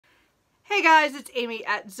Hey guys, it's Amy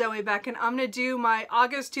at Zoe Beck, and I'm going to do my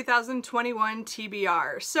August 2021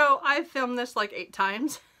 TBR. So I've filmed this like 8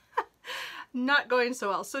 times. Not going so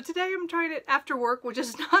well. So today I'm trying it after work, which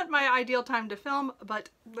is not my ideal time to film, but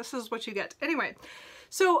this is what you get. Anyway,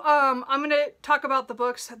 so I'm going to talk about the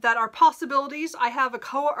books that are possibilities. I have a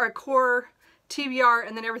core TBR,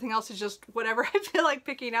 and then everything else is just whatever I feel like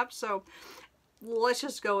picking up. So let's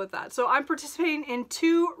just go with that. So I'm participating in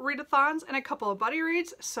 2 readathons and a couple of buddy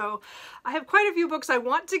reads. So I have quite a few books I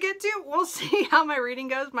want to get to. We'll see how my reading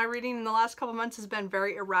goes. My reading in the last couple months has been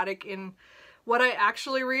very erratic in what I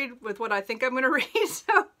actually read with what I think I'm going to read.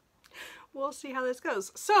 So we'll see how this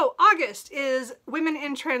goes. So August is Women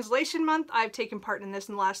in Translation Month. I've taken part in this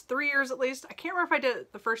in the last 3 years at least. I can't remember if I did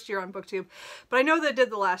it the first year on BookTube, but I know that I did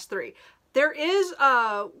the last 3. There is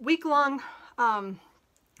a week-long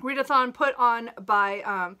readathon put on by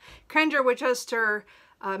Kendra Winchester,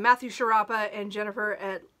 Matthew Sciarappa, and Jennifer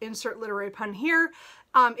at insert literary pun here.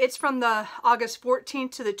 It's from the August 14th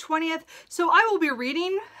to the 20th. So I will be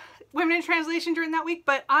reading Women in Translation during that week,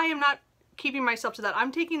 but I am not keeping myself to that.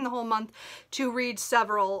 I'm taking the whole month to read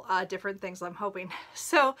several different things, I'm hoping.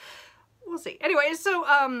 So we'll see. Anyway, so,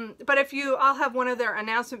 but I'll have one of their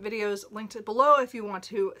announcement videos linked below if you want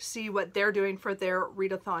to see what they're doing for their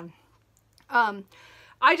readathon.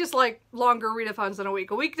 I just like longer readathons than a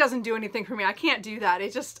week. A week doesn't do anything for me. I can't do that.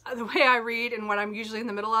 It's just the way I read and what I'm usually in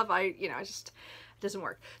the middle of, it doesn't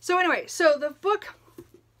work. So anyway, so the book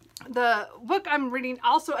I'm reading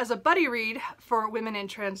also as a buddy read for Women in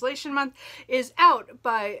Translation Month is Out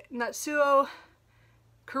by Natsuo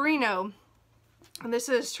Kurino. And this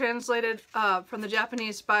is translated from the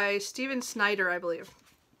Japanese by Stephen Snyder, I believe.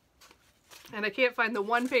 And I can't find the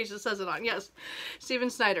one page that says it on. Yes,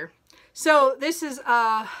 Stephen Snyder. So this is,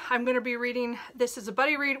 I'm going to be reading, this is a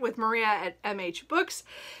buddy read with Maria at MH Books.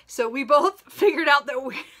 So we both figured out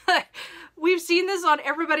that we've seen this on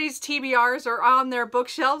everybody's TBRs or on their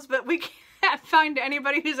bookshelves, but we can't find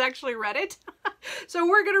anybody who's actually read it. So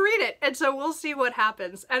we're going to read it, and so we'll see what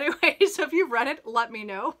happens. Anyway, so if you've read it, let me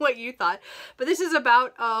know what you thought. But this is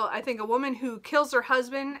about, I think, a woman who kills her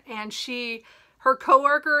husband, and her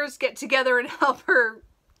co-workers get together and help her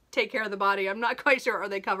take care of the body. I'm not quite sure, or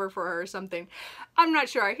they cover for her or something. I'm not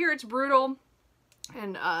sure. I hear it's brutal,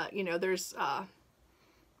 and you know, there's a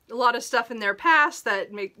lot of stuff in their past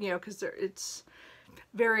that make, you know, because it's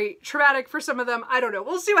very traumatic for some of them. I don't know.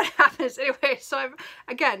 We'll see what happens. Anyway, so I've,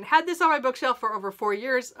 again, had this on my bookshelf for over 4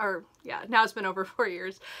 years, or yeah, now it's been over 4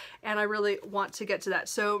 years, and I really want to get to that.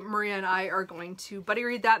 So Maria and I are going to buddy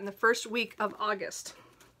read that in the first week of August.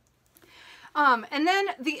 And then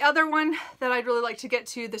the other one that I'd really like to get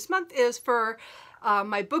to this month is for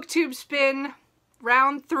my BookTube spin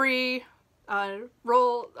round 3,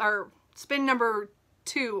 spin number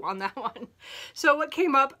 2 on that one. So what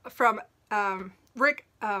came up from Rick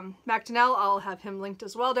McDonnell, I'll have him linked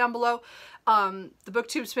as well down below. The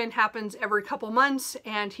BookTube spin happens every couple months,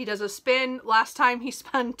 and he does a spin. Last time he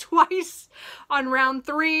spun twice on round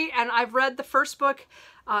 3, and I've read the first book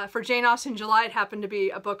for Jane Austen July. It happened to be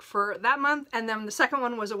a book for that month, and then the second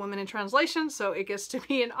one was a Woman in Translation, so it gets to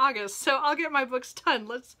be in August. So I'll get my books done,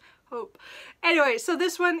 let's hope. Anyway, so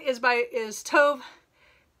this one is Tove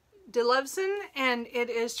Ditlevsen, and it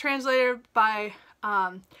is translated by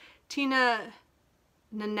Tina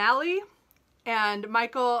Nanali and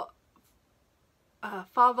Michael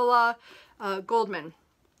Favola Goldman.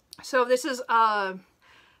 So this is a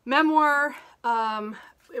memoir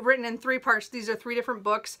written in 3 parts. These are 3 different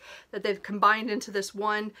books that they've combined into this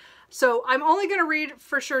one. So I'm only going to read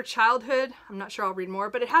for sure childhood. I'm not sure I'll read more,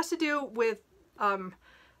 but it has to do with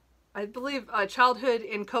I believe childhood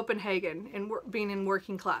in Copenhagen and being in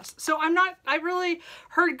working class. So I really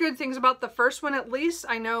heard good things about the first one at least.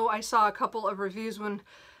 I know I saw a couple of reviews when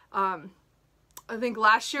I think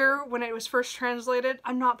last year when it was first translated.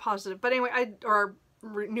 I'm not positive, but anyway,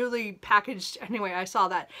 newly packaged. Anyway, I saw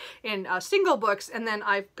that in single books, and then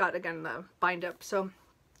I've got, again, the bind up. So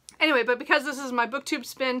anyway, but because this is my BookTube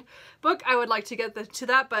spin book, I would like to get to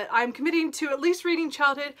that, but I'm committing to at least reading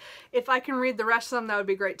childhood. If I can read the rest of them, that would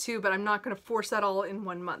be great too, but I'm not going to force that all in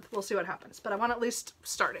 1 month. We'll see what happens, but I want to at least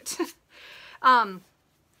start it. And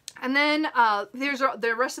then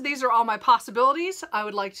the rest of these are all my possibilities. I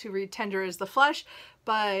would like to read Tender as the Flesh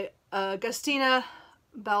by Agustina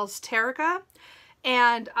Balsterrica.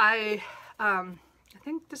 And I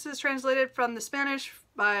think this is translated from the Spanish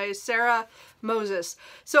by Sarah Moses.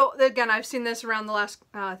 So again, I've seen this around the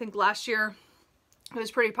I think last year. It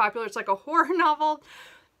was pretty popular. It's like a horror novel,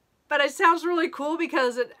 but it sounds really cool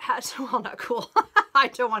because it has, well, not cool. I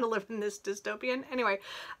don't want to live in this dystopian. Anyway,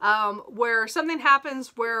 where something happens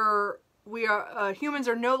where humans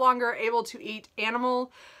are no longer able to eat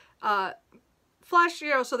animal flesh, you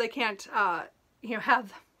know, so they can't, you know,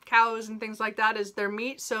 have cows and things like that as their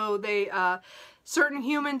meat. So they, certain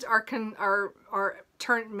humans are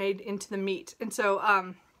made into the meat. And so,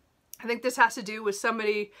 I think this has to do with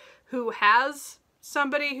somebody who has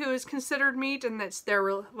somebody who is considered meat, and that's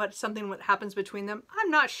something what happens between them. I'm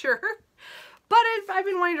not sure, but I've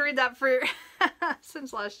been wanting to read that for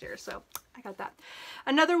since last year, so I got that.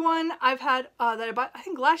 Another one I've had that I bought, I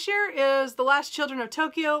think last year, is The Last Children of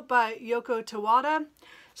Tokyo by Yoko Tawada.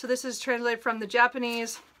 So this is translated from the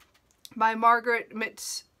Japanese by Margaret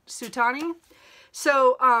Mitsutani.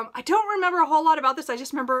 So I don't remember a whole lot about this. I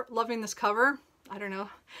just remember loving this cover. I don't know.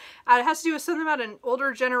 It has to do with something about an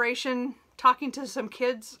older generation talking to some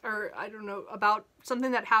kids, or I don't know, about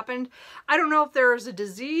something that happened. I don't know if there's a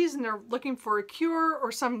disease and they're looking for a cure,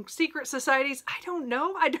 or some secret societies. I don't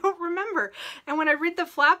know. I don't remember. And when I read the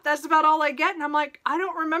flap, that's about all I get. And I'm like, I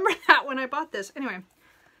don't remember that when I bought this. Anyway,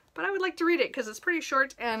 but I would like to read it because it's pretty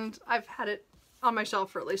short and I've had it on my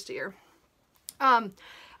shelf for at least a year.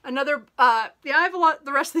 Another, yeah, I have a lot,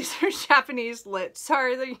 the rest of these are Japanese lit.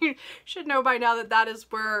 Sorry, that you should know by now that that is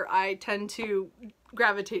where I tend to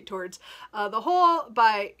gravitate towards. The Whole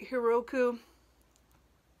by Hiroku, is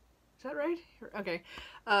that right? Okay.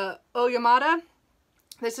 Oyamada.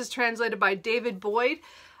 This is translated by David Boyd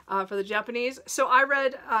for the Japanese. So I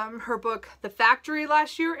read her book, The Factory,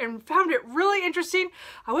 last year and found it really interesting.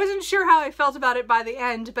 I wasn't sure how I felt about it by the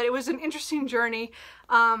end, but it was an interesting journey.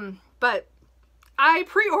 But I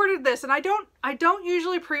pre-ordered this, and I don't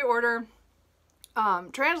usually pre-order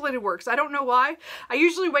translated works. I don't know why. I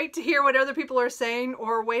usually wait to hear what other people are saying,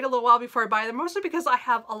 or wait a little while before I buy them, mostly because I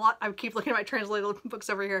have a lot. I keep looking at my translated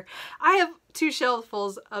books over here. I have 2 shelves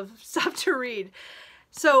full of stuff to read.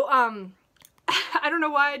 So I don't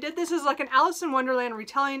know why I did this. This is like an Alice in Wonderland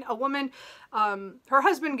retelling. A woman, her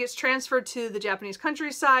husband gets transferred to the Japanese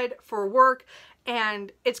countryside for work,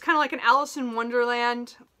 and it's kind of like an Alice in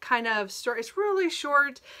Wonderland kind of story. It's really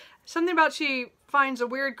short. Something about she finds a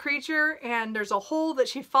weird creature and there's a hole that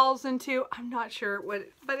she falls into. I'm not sure what,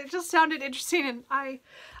 but it just sounded interesting, and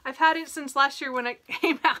I've had it since last year when it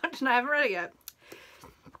came out, and I haven't read it yet.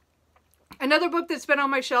 Another book that's been on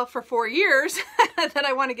my shelf for 4 years that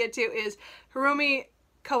I want to get to is Harumi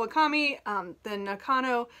Kawakami, the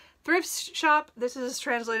Nakano Thrift Shop. This is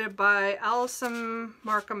translated by Alison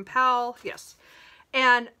Markham Powell. Yes.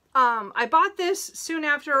 And I bought this soon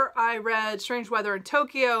after I read Strange Weather in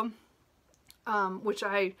Tokyo, which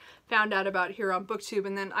I found out about here on BookTube,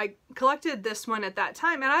 and then I collected this one at that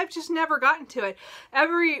time, and I've just never gotten to it.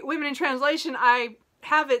 Every Women in Translation, I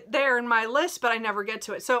have it there in my list, but I never get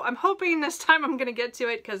to it. So I'm hoping this time I'm going to get to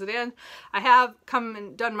it, because I have come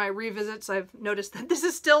and done my revisits. I've noticed that this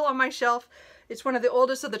is still on my shelf. It's one of the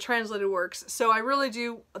oldest of the translated works, so I really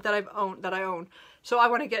do that I own. So I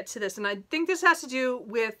want to get to this, and I think this has to do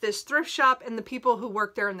with this thrift shop and the people who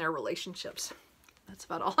work there and their relationships. That's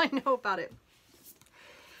about all I know about it.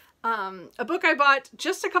 A book I bought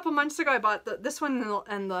just a couple months ago. I bought this one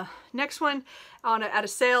and the next one at a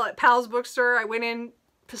sale at Pal's Bookstore. I went in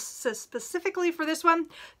specifically for this one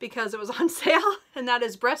because it was on sale, and that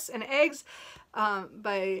is Breasts and Eggs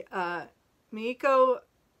by Mieko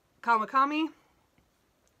Kawakami.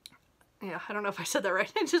 Yeah, I don't know if I said that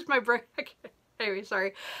right. It's just my brain. Anyway,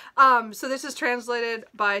 sorry. So this is translated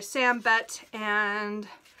by Sam Bett and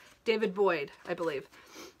David Boyd, I believe.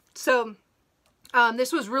 So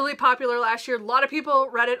this was really popular last year. A lot of people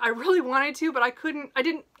read it. I really wanted to, but I couldn't. I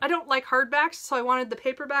don't like hardbacks, so I wanted the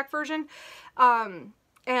paperback version.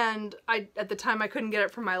 And at the time I couldn't get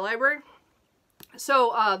it from my library.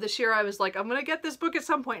 So this year I was like, I'm gonna get this book at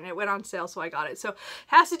some point, and it went on sale, so I got it. So it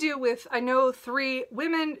has to do with, I know, 3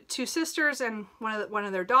 women, 2 sisters, and one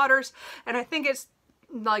of their daughters, and I think it's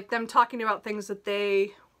like them talking about things that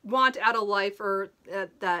they want out of life, or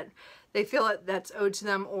that they feel that's owed to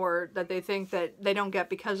them, or that they think that they don't get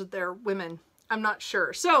because they're women. I'm not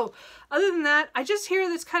sure. So other than that, I just hear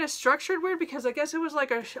this kind of structured weird, because I guess it was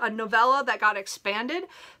like a novella that got expanded.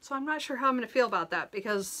 So I'm not sure how I'm going to feel about that,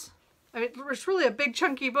 because I mean, it's really a big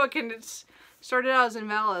chunky book, and it's started out as a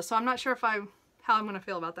novella. So I'm not sure how I'm going to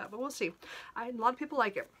feel about that, but we'll see. A lot of people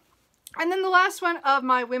like it. And then the last one of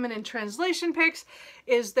my Women in Translation picks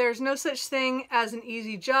is There's No Such Thing as an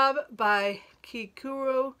Easy Job by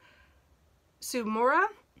Kikuro Sumura.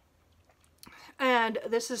 And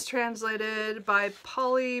this is translated by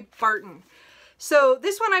Polly Barton. So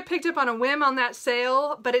this one I picked up on a whim on that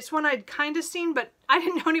sale, but it's one I'd kind of seen, but I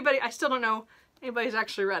didn't know anybody. I still don't know anybody's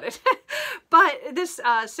actually read it. But this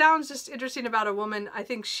sounds just interesting about a woman. I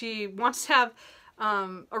think she wants to have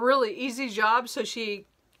a really easy job, so she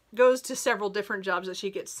goes to several different jobs that she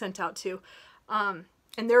gets sent out to.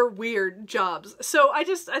 And they're weird jobs. So I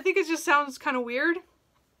think it just sounds kind of weird.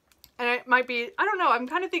 And it might be, I don't know, I'm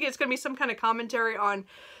kind of thinking it's going to be some kind of commentary on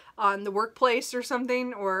the workplace or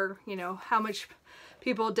something, or, you know, how much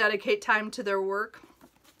people dedicate time to their work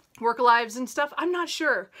lives and stuff. I'm not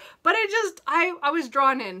sure. But I was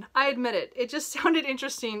drawn in. I admit it. It just sounded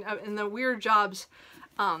interesting in the weird jobs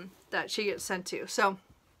that she gets sent to. So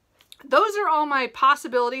those are all my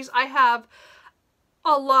possibilities. I have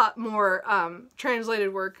a lot more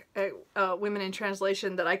translated work, women in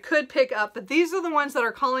translation, that I could pick up, but these are the ones that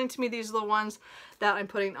are calling to me. These are the ones that I'm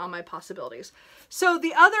putting on my possibilities. So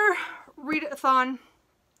the other readathon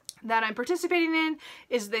that I'm participating in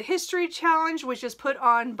is the History Challenge, which is put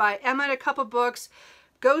on by Emma and a Cup of Books,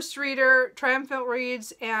 Ghost Reader, Triumphal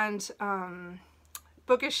Reads, and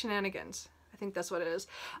Bookish Shenanigans. I think that's what it is.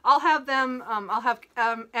 I'll have them, I'll have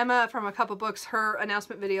Emma from a Cup of Books, her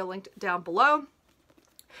announcement video linked down below.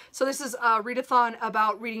 So this is a readathon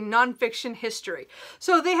about reading nonfiction history.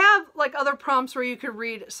 So they have like other prompts where you could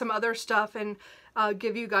read some other stuff and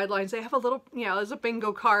give you guidelines. They have a little, you know, there's a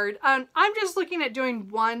bingo card. I'm just looking at doing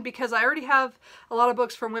one because I already have a lot of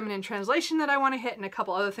books from women in translation that I want to hit, and a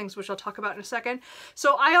couple other things which I'll talk about in a second.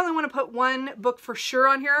 So I only want to put one book for sure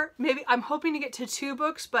on here. Maybe I'm hoping to get to 2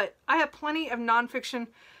 books, but I have plenty of nonfiction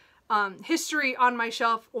history on my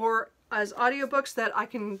shelf or as audiobooks that I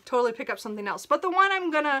can totally pick up something else. But the one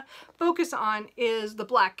I'm gonna focus on is The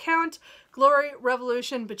Black Count, Glory,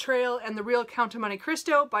 Revolution, Betrayal, and the Real Count of Monte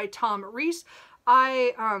Cristo by Tom Rees.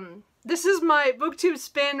 This is my BookTube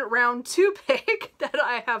Spin round 2 pick that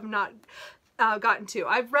I have not gotten to.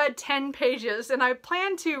 I've read 10 pages and I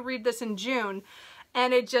plan to read this in June,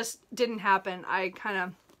 and it just didn't happen. I kind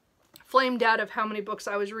of flamed out of how many books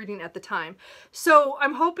I was reading at the time. So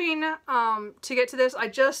I'm hoping to get to this. I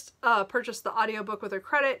just purchased the audiobook with a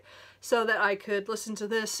credit so that I could listen to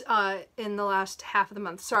this in the last half of the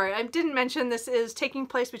month. Sorry, I didn't mention this is taking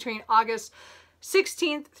place between August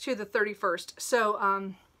 16th to the 31st. So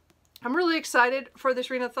I'm really excited for this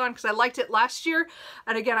readathon because I liked it last year.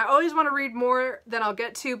 And again, I always want to read more than I'll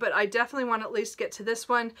get to, but I definitely want to at least get to this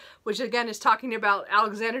one, which again is talking about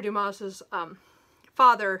Alexander Dumas's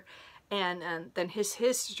father, and then his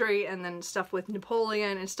history, and then stuff with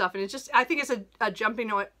Napoleon and stuff. And it's just, I think it's a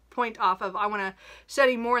jumping point off of, I want to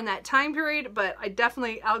study more in that time period, but I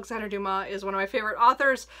definitely, Alexander Dumas is one of my favorite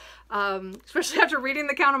authors, especially after reading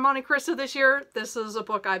The Count of Monte Cristo this year. This is a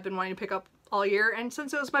book I've been wanting to pick up all year, and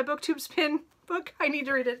since it was my BookTube Spin book, I need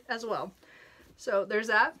to read it as well. So there's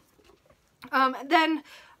that. Then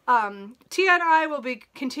Tia and I will be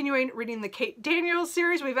continuing reading the Kate Daniels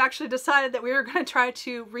series. We've actually decided that we are going to try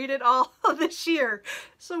to read it all this year.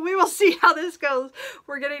 So we will see how this goes.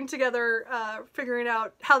 We're getting together, figuring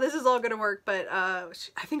out how this is all going to work, but I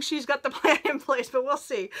think she's got the plan in place, but we'll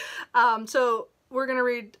see. So we're going to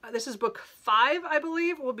read, this is book 5, I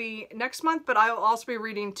believe, will be next month, but I will also be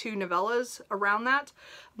reading 2 novellas around that.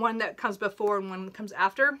 One that comes before and one that comes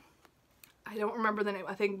after. I don't remember the name.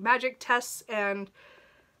 I think Magic Tests and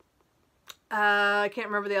I can't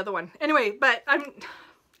remember the other one. Anyway, but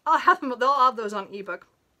I'll have them, they'll have those on ebook.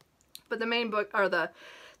 But the main book, or the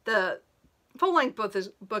full-length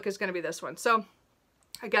book is going to be this one. So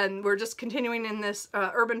again, we're just continuing in this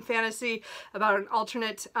urban fantasy about an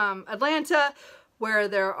alternate Atlanta where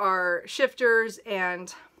there are shifters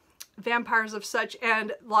and vampires of such,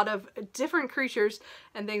 and a lot of different creatures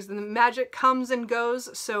and things, and the magic comes and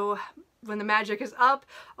goes. So when the magic is up,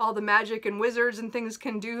 all the magic and wizards and things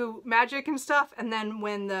can do magic and stuff, and then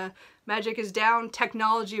when the magic is down,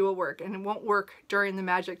 technology will work, and it won't work during the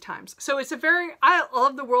magic times. So it's a very, I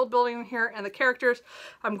love the world building here, and the characters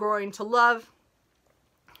I'm growing to love,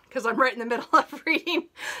 because I'm right in the middle of reading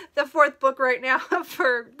the 4th book right now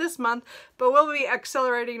for this month, but we'll be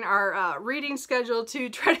accelerating our reading schedule to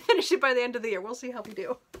try to finish it by the end of the year. We'll see how we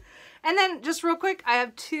do. And then just real quick, I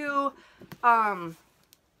have 2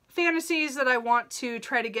 fantasies that I want to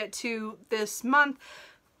try to get to this month.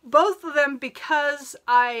 Both of them because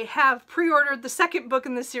I have pre-ordered the 2nd book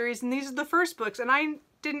in the series, and these are the first books, and I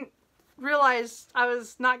didn't realize I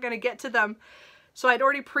was not going to get to them. So I'd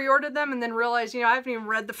already pre-ordered them and then realized, you know, I haven't even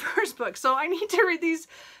read the first book, so I need to read these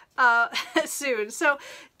soon. So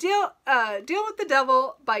Deal with the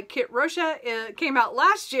Devil by Kit Rocha, it came out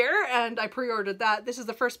last year and I pre-ordered that. This is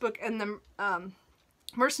the first book in the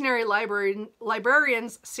Mercenary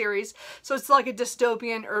Librarians series. So it's like a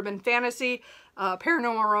dystopian urban fantasy,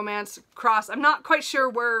 paranormal romance cross. I'm not quite sure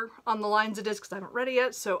where on the lines it is because I haven't read it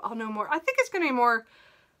yet, so I'll know more. I think it's going to be more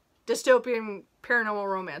dystopian paranormal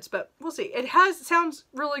romance, but we'll see. It sounds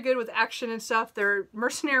really good with action and stuff. They're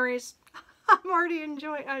mercenaries. I'm already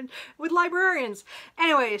enjoying with librarians.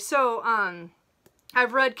 Anyway, so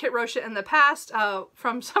I've read Kit Rocha in the past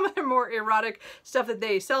from some of their more erotic stuff that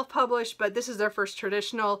they self-published, but this is their first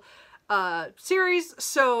traditional series.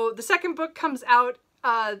 So the second book comes out,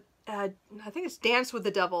 I think it's Dance with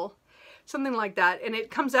the Devil, something like that, and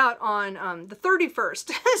it comes out on the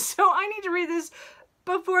 31st. So I need to read this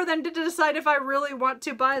before then to decide if I really want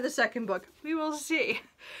to buy the second book. We will see.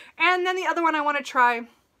 And then the other one I want to try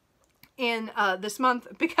in this month,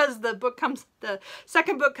 because the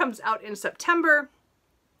second book comes out in September,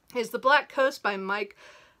 is The Black Coast by Mike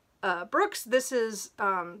Brooks. This is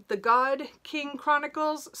the God King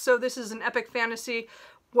Chronicles. So this is an epic fantasy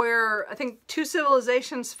where I think two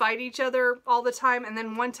civilizations fight each other all the time, and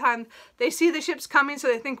then one time they see the ships coming, so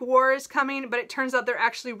they think war is coming, but it turns out they're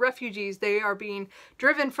actually refugees. They are being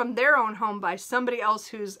driven from their own home by somebody else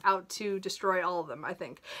who's out to destroy all of them, I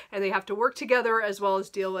think. And they have to work together as well as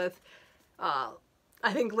deal with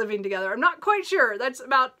I think living together. I'm not quite sure. That's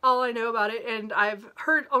about all I know about it, and I've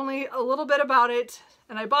heard only a little bit about it,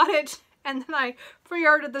 and I bought it, and then I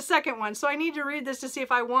pre-ordered the second one. So I need to read this to see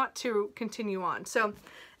if I want to continue on. So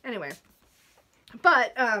anyway,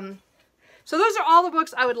 but so those are all the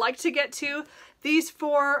books I would like to get to. These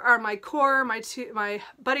four are my core, my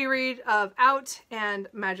buddy read of Out and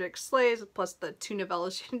Magic Slays, plus the two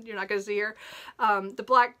novellas you're not going to see here. The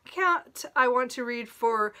Black Cat I want to read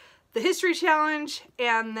for the History Challenge,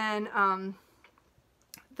 and then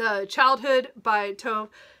the Childhood by Tove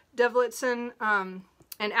Devletson,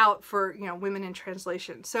 and Out for, you know, women in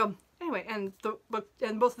translation. So anyway, and the book,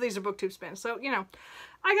 and both of these are booktube spins. So, you know,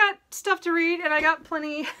 I got stuff to read, and I got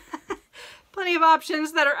plenty of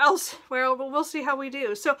options that are elsewhere, but we'll see how we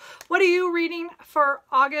do. So what are you reading for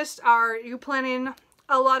August? Are you planning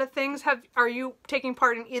a lot of things? Are you taking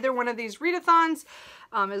part in either one of these readathons?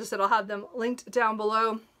 As I said, I'll have them linked down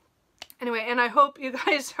below. Anyway, and I hope you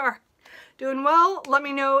guys are doing well. Let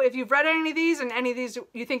me know if you've read any of these and any of these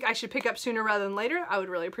you think I should pick up sooner rather than later. I would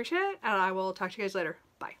really appreciate it, and I will talk to you guys later.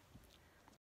 Bye.